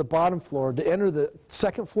we enter the bottom floor. To enter the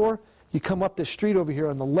 2nd floor, you come up this street over here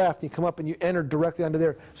on the left, you come up and you enter directly onto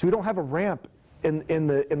there. So we don't have a ramp in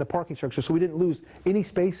the parking structure, so we didn't lose any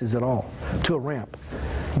spaces at all to a ramp.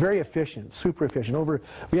 Very efficient, super efficient. I think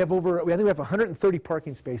we have 130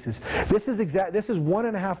 parking spaces. This is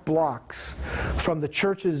 1.5 blocks from the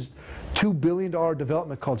church's $2 billion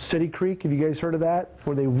development called City Creek. Have you guys heard of that?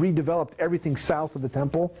 Where they redeveloped everything south of the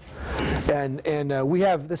temple. And we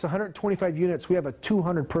have this 125 units. We have a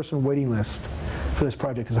 200-person waiting list for this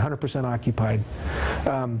project. It's 100% occupied.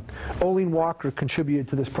 Olene Walker contributed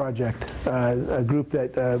to this project, a group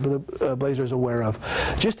that Blazer is aware of.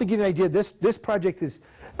 Just to give you an idea, this project is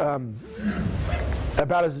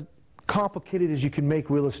about as complicated as you can make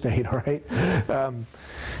real estate, all right?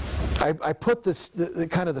 I put the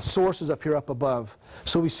kind of the sources up here up above.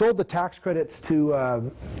 So we sold the tax credits to,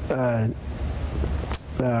 oh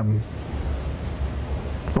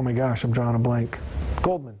my gosh, I'm drawing a blank.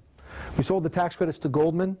 Goldman. We sold the tax credits to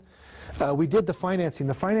Goldman. We did the financing.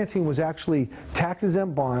 The financing was actually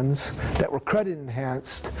tax-exempt bonds that were credit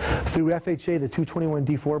enhanced through FHA, the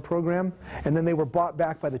 221D4 program, and then they were bought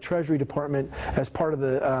back by the Treasury Department as part of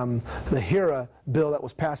the HERA bill that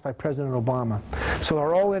was passed by President Obama. So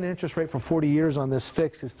our all-in interest rate for 40 years on this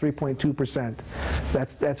fix is 3.2%.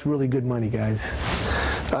 That's really good money, guys.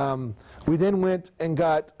 We then went and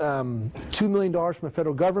got $2 million from the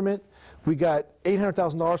federal government. We got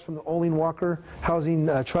 $800,000 from the Olene Walker Housing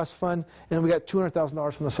Trust Fund, and we got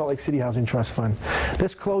 $200,000 from the Salt Lake City Housing Trust Fund.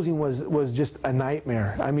 This closing was just a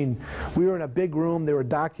nightmare. I mean, we were in a big room. There were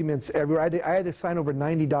documents everywhere. I had to sign over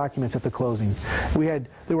 90 documents at the closing.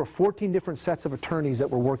 There were 14 different sets of attorneys that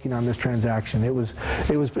were working on this transaction. It was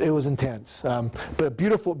intense, but a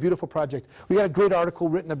beautiful, beautiful project. We got a great article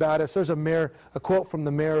written about us. There's a quote from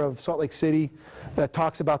the mayor of Salt Lake City that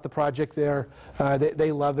talks about the project there.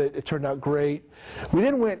 They love it. It turned out great. We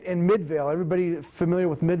then went in Midvale. Everybody familiar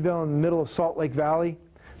with Midvale in the middle of Salt Lake Valley?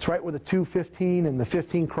 It's right where the 215 and the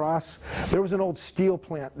 15 cross. There was an old steel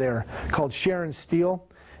plant there called Sharon Steel,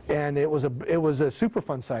 and it was a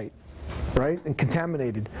Superfund site, right, and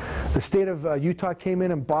contaminated. The state of Utah came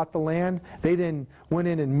in and bought the land. They then went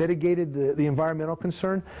in and mitigated the environmental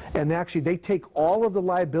concern, and they take all of the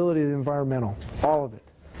liability of the environmental, all of it.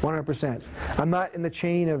 100%. I'm not in the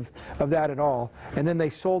chain of that at all. And then they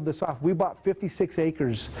sold this off. We bought 56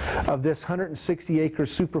 acres of this 160-acre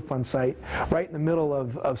Superfund site right in the middle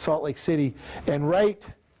of Salt Lake City. And right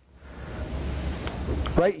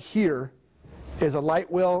here is a light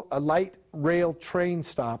rail train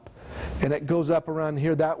stop. And it goes up around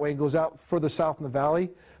here that way and goes out further south in the valley,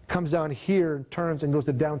 comes down here and turns and goes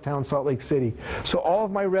to downtown Salt Lake City. So all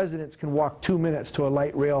of my residents can walk 2 minutes to a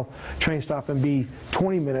light rail train stop and be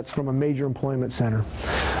 20 minutes from a major employment center.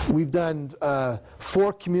 We've done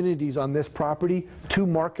 4 communities on this property, 2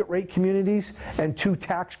 market rate communities and 2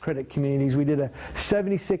 tax credit communities. We did a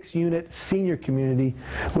 76-unit senior community,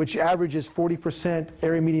 which averages 40%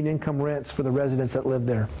 area median income rents for the residents that live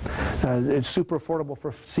there. It's super affordable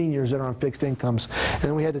for seniors that are on fixed incomes. And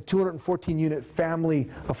then we had a 214-unit family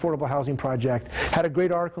affordable affordable housing project. Had a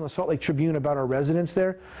great article in the Salt Lake Tribune about our residents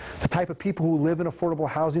there, the type of people who live in affordable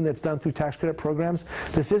housing that's done through tax credit programs.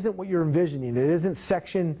 This isn't what you're envisioning. It isn't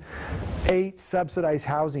Section 8 subsidized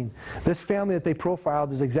housing. This family that they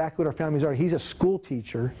profiled is exactly what our families are. He's a school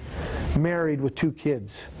teacher, married with 2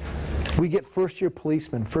 kids. We get first-year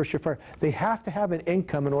policemen, first-year fire. They have to have an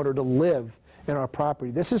income in order to live in our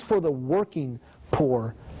property. This is for the working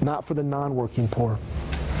poor, not for the non-working poor.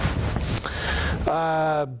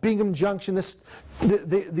 Bingham Junction, the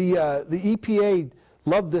EPA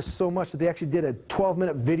loved this so much that they actually did a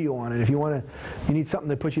 12-minute video on it. If you need something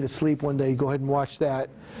to put you to sleep one day, go ahead and watch that.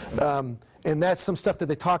 And that's some stuff that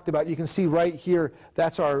they talked about. You can see right here,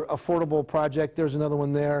 that's our affordable project. There's another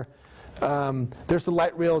one there. There's the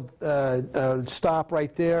light rail stop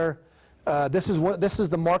right there. This is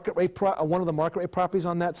the market rate one of the market rate properties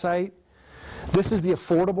on that site. This is the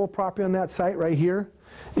affordable property on that site right here.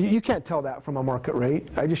 You can't tell that from a market rate.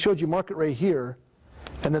 I just showed you market rate here,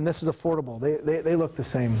 and then this is affordable. They look the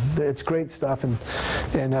same. It's great stuff,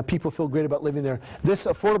 and people feel great about living there. This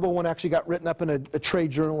affordable one actually got written up in a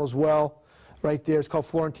trade journal as well. Right there, it's called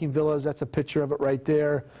Florentine Villas. That's a picture of it right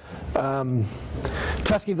there.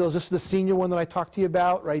 Tuscany Villas, this is the senior one that I talked to you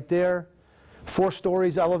about right there. 4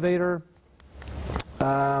 stories, elevator.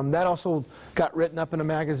 That also got written up in a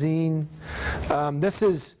magazine. This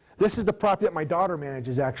is the property that my daughter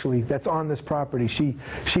manages, actually, that's on this property. She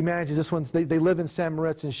manages this one. They live in San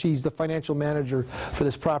Moritz, and she's the financial manager for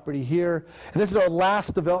this property here. And this is our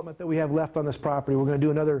last development that we have left on this property. We're going to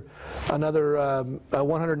do another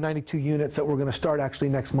 192 units that we're going to start actually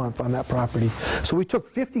next month on that property. So we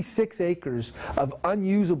took 56 acres of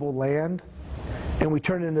unusable land, and we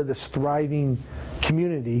turned it into this thriving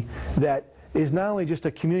community that is not only just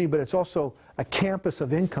a community, but it's also a campus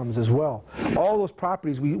of incomes as well. All those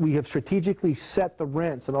properties, we have strategically set the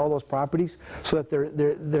rents in all those properties so that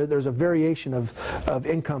there's a variation of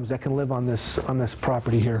incomes that can live on this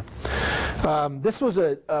property here. This was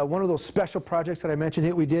one of those special projects that I mentioned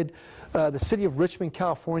here. We did the city of Richmond,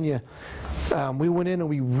 California. We went in and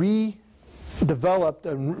we redeveloped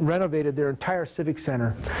and renovated their entire civic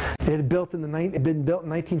center. It had been built in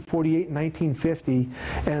 1948 and 1950,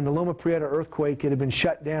 and in the Loma Prieta earthquake, it had been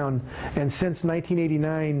shut down. And since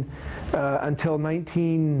 1989 until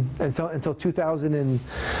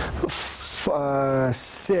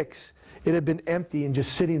 2006, it had been empty and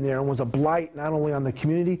just sitting there and was a blight not only on the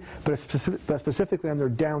community, but specifically on their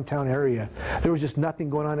downtown area. There was just nothing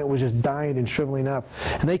going on. It was just dying and shriveling up.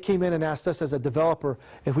 And they came in and asked us as a developer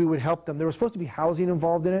if we would help them. There was supposed to be housing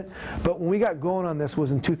involved in it, but when we got going on this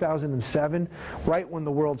was in 2007, right when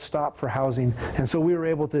the world stopped for housing. And so we were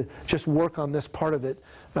able to just work on this part of it.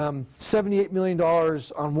 $78 million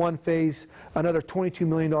on one phase, another $22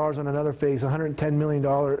 million on another phase, $110 million,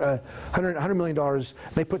 $100 million.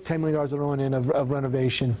 They put $10 million of their own in of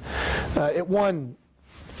renovation. It won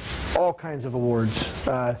all kinds of awards.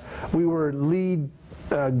 We were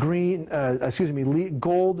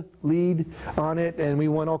gold lead on it, and we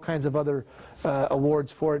won all kinds of other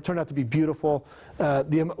awards for it. It turned out to be beautiful.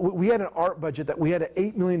 We had an art budget we had an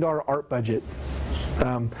 $8 million art budget.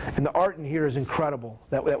 And the art in here is incredible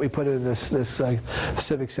that we put in this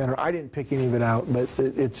civic center. I didn't pick any of it out, but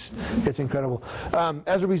it's incredible.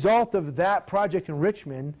 As a result of that project in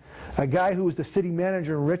Richmond, a guy who was the city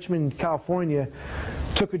manager in Richmond, California,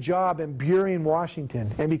 took a job in Burien, Washington,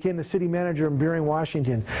 and became the city manager in Burien,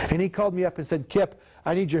 Washington. And he called me up and said, "Kip,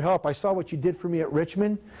 I need your help. I saw what you did for me at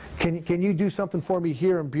Richmond. Can you do something for me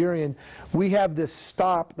here in Burien? We have this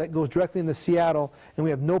stop that goes directly into Seattle, and we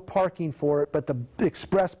have no parking for it, but the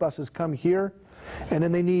express buses come here, and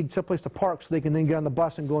then they need someplace to park so they can then get on the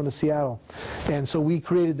bus and go into Seattle." And so we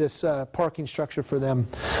created this parking structure for them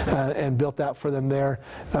and built that for them there.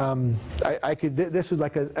 This was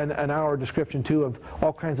like an hour description, too, of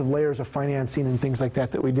all kinds of layers of financing and things like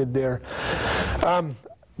that we did there.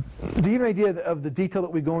 To give you an idea of the detail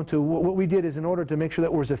that we go into, what we did is, in order to make sure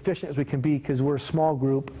that we're as efficient as we can be, because we're a small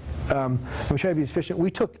group, we try to be as efficient.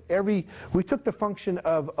 We took the function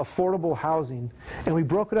of affordable housing and we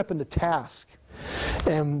broke it up into tasks.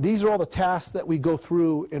 And these are all the tasks that we go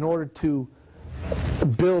through in order to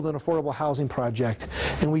build an affordable housing project.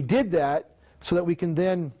 And we did that so that we can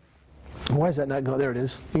then. Why is that not going? There it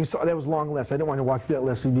is. You saw, that was a long list. I didn't want to walk through that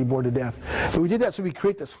list. You'd be bored to death. But we did that so we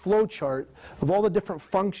create this flow chart of all the different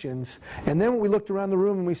functions. And then we looked around the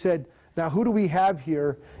room and we said, now who do we have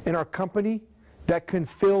here in our company that can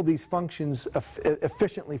fill these functions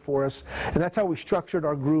efficiently for us? And that's how we structured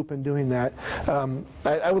our group in doing that.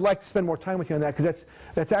 I would like to spend more time with you on that, because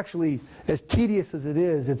that's actually, as tedious as it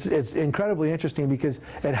is, it's incredibly interesting because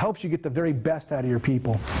it helps you get the very best out of your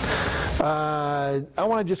people. I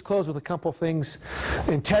want to just close with a couple things.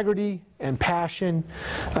 Integrity and passion.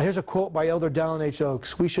 Here's a quote by Elder Dallin H.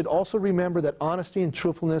 Oaks. We should also remember that honesty and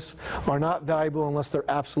truthfulness are not valuable unless they're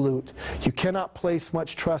absolute. You cannot place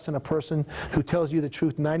much trust in a person who tells you the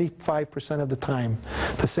truth 95% of the time.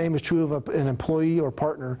 The same is true of an employee or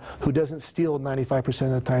partner who doesn't steal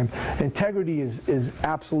 95% of the time. Integrity is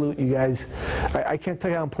absolute, you guys. I can't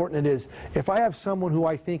tell you how important it is. If I have someone who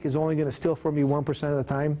I think is only going to steal from me 1% of the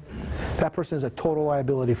time, that person is a total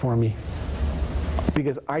liability for me.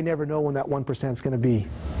 Because I never know when that 1% is going to be.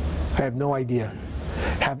 I have no idea.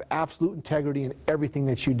 Have absolute integrity in everything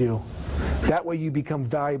that you do. That way you become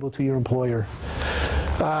valuable to your employer.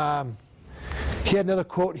 He had another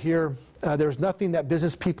quote here. There's nothing that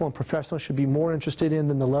business people and professionals should be more interested in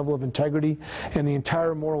than the level of integrity and the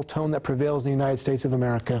entire moral tone that prevails in the United States of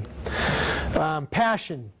America.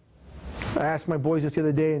 Passion. I asked my boys this the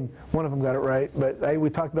other day, and one of them got it right, but we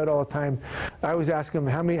talked about it all the time. I always ask them,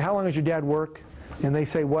 how long does your dad work? And they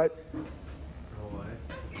say what? Whole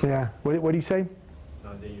life. Yeah. What do you say?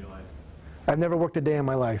 Not a day in your life. I've never worked a day in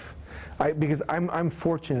my life. Because I'm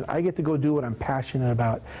fortunate. I get to go do what I'm passionate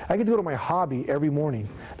about. I get to go to my hobby every morning.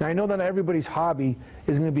 Now I know that not everybody's hobby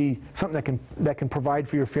is going to be something that can provide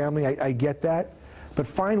for your family. I get that. But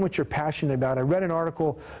find what you're passionate about. I read an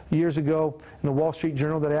article years ago in the Wall Street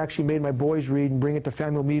Journal that I actually made my boys read and bring it to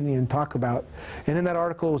family meeting and talk about. And in that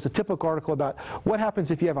article, it was a typical article about what happens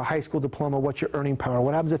if you have a high school diploma, what's your earning power?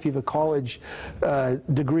 What happens if you have a college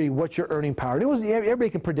degree, what's your earning power? And everybody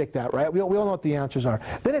can predict that, right? We all know what the answers are.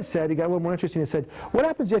 Then it said, it got a little more interesting, it said, what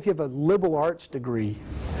happens if you have a liberal arts degree?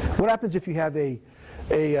 What happens if you have a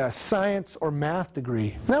science or math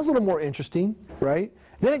degree? And that was a little more interesting, right?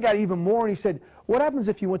 Then it got even more, and he said, what happens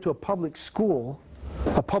if you went to a public school,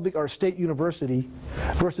 a public or state university,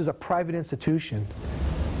 versus a private institution?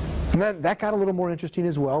 And that got a little more interesting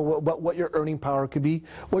as well, what your earning power could be,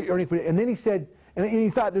 what your earning. And then he said, and he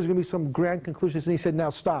thought there's going to be some grand conclusions, and he said, now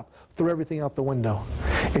stop, throw everything out the window.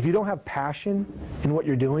 If you don't have passion in what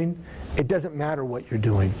you're doing, it doesn't matter what you're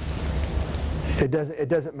doing. It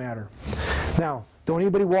doesn't matter. Now, don't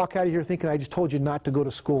anybody walk out of here thinking I just told you not to go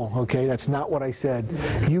to school, okay? That's not what I said.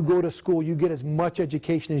 You go to school, you get as much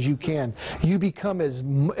education as you can. You become as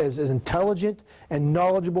intelligent and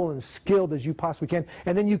knowledgeable and skilled as you possibly can,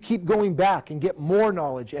 and then you keep going back and get more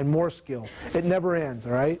knowledge and more skill. It never ends,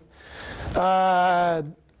 all right?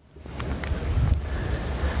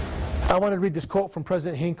 I want to read this quote from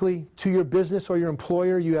President Hinckley. To your business or your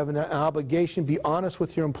employer, you have an obligation. Be honest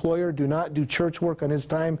with your employer. Do not do church work on his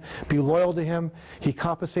time. Be loyal to him. He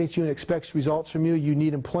compensates you and expects results from you. You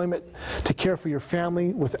need employment to care for your family.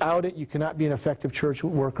 Without it, you cannot be an effective church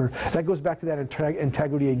worker. That goes back to that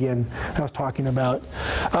integrity again I was talking about.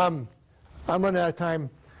 I'm running out of time.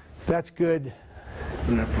 That's good.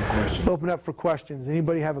 Open up for questions. Open up for questions.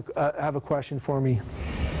 Anybody have a question for me?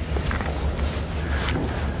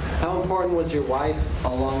 How important was your wife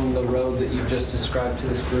along the road that you've just described to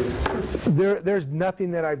this group? There's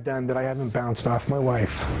nothing that I've done that I haven't bounced off my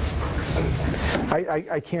wife.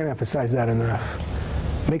 I can't emphasize that enough.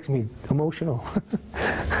 Makes me emotional.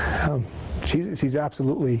 She's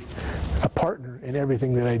absolutely a partner in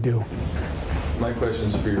everything that I do. My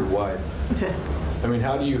question's for your wife. I mean,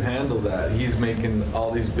 how do you handle that? He's making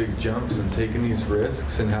all these big jumps and taking these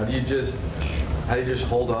risks, and how do you just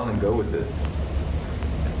hold on and go with it?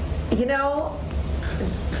 You know,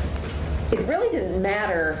 it really didn't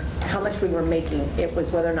matter how much we were making. It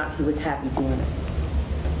was whether or not he was happy doing it.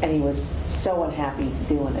 And he was so unhappy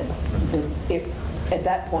doing it. At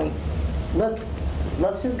that point, look,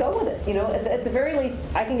 let's just go with it. You know, at the very least,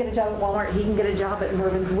 I can get a job at Walmart. He can get a job at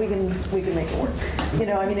Mervyn's. We can make it work. You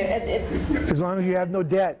know, I mean, as long as you have no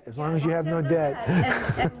debt. As long as you have no debt.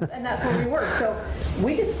 And that's where we work. So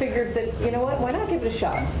we just figured that, you know what? Why not give it a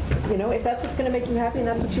shot? You know, if that's what's going to make you happy and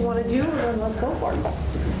that's what you want to do, then let's go for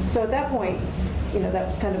it. So at that point, you know, that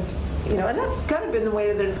was kind of, you know, and that's kind of been the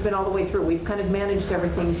way that it's been all the way through. We've kind of managed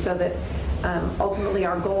everything so that ultimately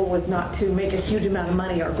our goal was not to make a huge amount of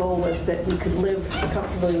money. Our goal was that we could live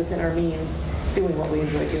comfortably within our means doing what we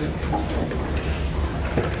enjoy doing.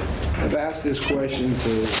 I've asked this question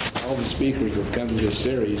to all the speakers who have come to this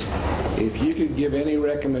series. If you could give any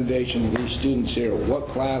recommendation to these students here, what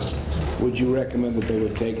class would you recommend that they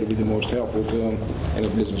would take to be the most helpful to them in a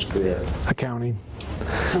business career? Accounting.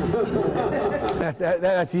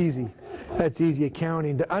 That's easy. That's easy,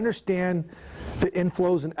 accounting. To understand the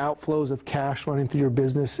inflows and outflows of cash running through your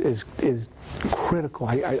business is critical.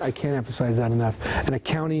 I can't emphasize that enough. And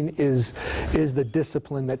accounting is the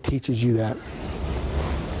discipline that teaches you that.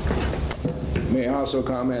 May I also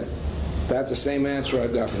comment? That's the same answer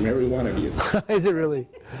I've got from every one of you. Is it really?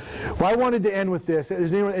 Well, I wanted to end with this. Is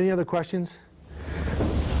there any other questions?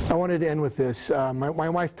 I wanted to end with this. My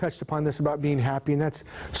wife touched upon this about being happy, and that's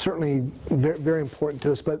certainly very, very important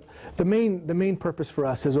to us. But the main purpose for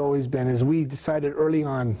us has always been, is we decided early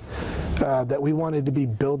on that we wanted to be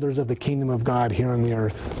builders of the kingdom of God here on the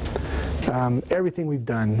earth. Everything we've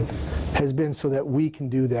done has been so that we can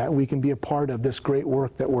do that. We can be a part of this great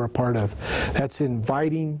work that we're a part of. That's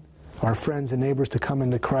inviting our friends and neighbors to come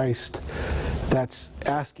into Christ. That's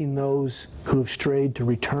asking those who have strayed to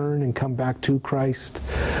return and come back to Christ.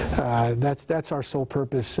 That's our sole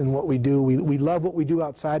purpose in what we do. We love what we do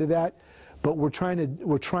outside of that, but we're trying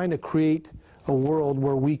to create a world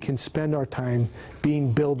where we can spend our time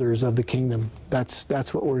being builders of the kingdom.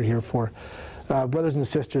 That's what we're here for. Brothers and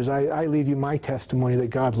sisters, I leave you my testimony that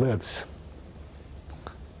God lives.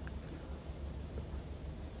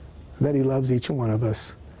 That He loves each one of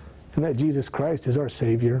us. And that Jesus Christ is our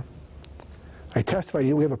Savior. I testify to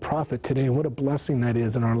you, we have a prophet today, and what a blessing that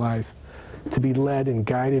is in our life, to be led and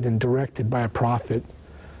guided and directed by a prophet.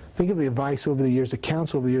 Think of the advice over the years, the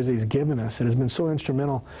counsel over the years that he's given us. It has been so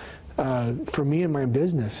instrumental for me in my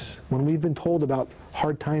business. When we've been told about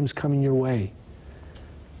hard times coming your way,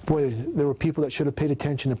 boy, there were people that should have paid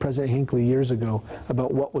attention to President Hinckley years ago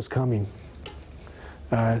about what was coming.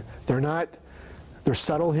 They're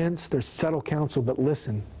subtle hints, they're subtle counsel, but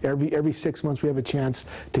listen. Every 6 months we have a chance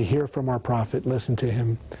to hear from our prophet. Listen to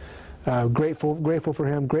him. Grateful for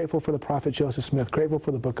him, grateful for the prophet Joseph Smith, grateful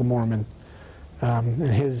for the Book of Mormon, and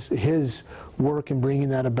his work in bringing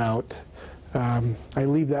that about. I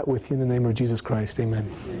leave that with you in the name of Jesus Christ. Amen.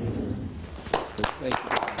 Thank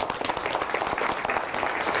you.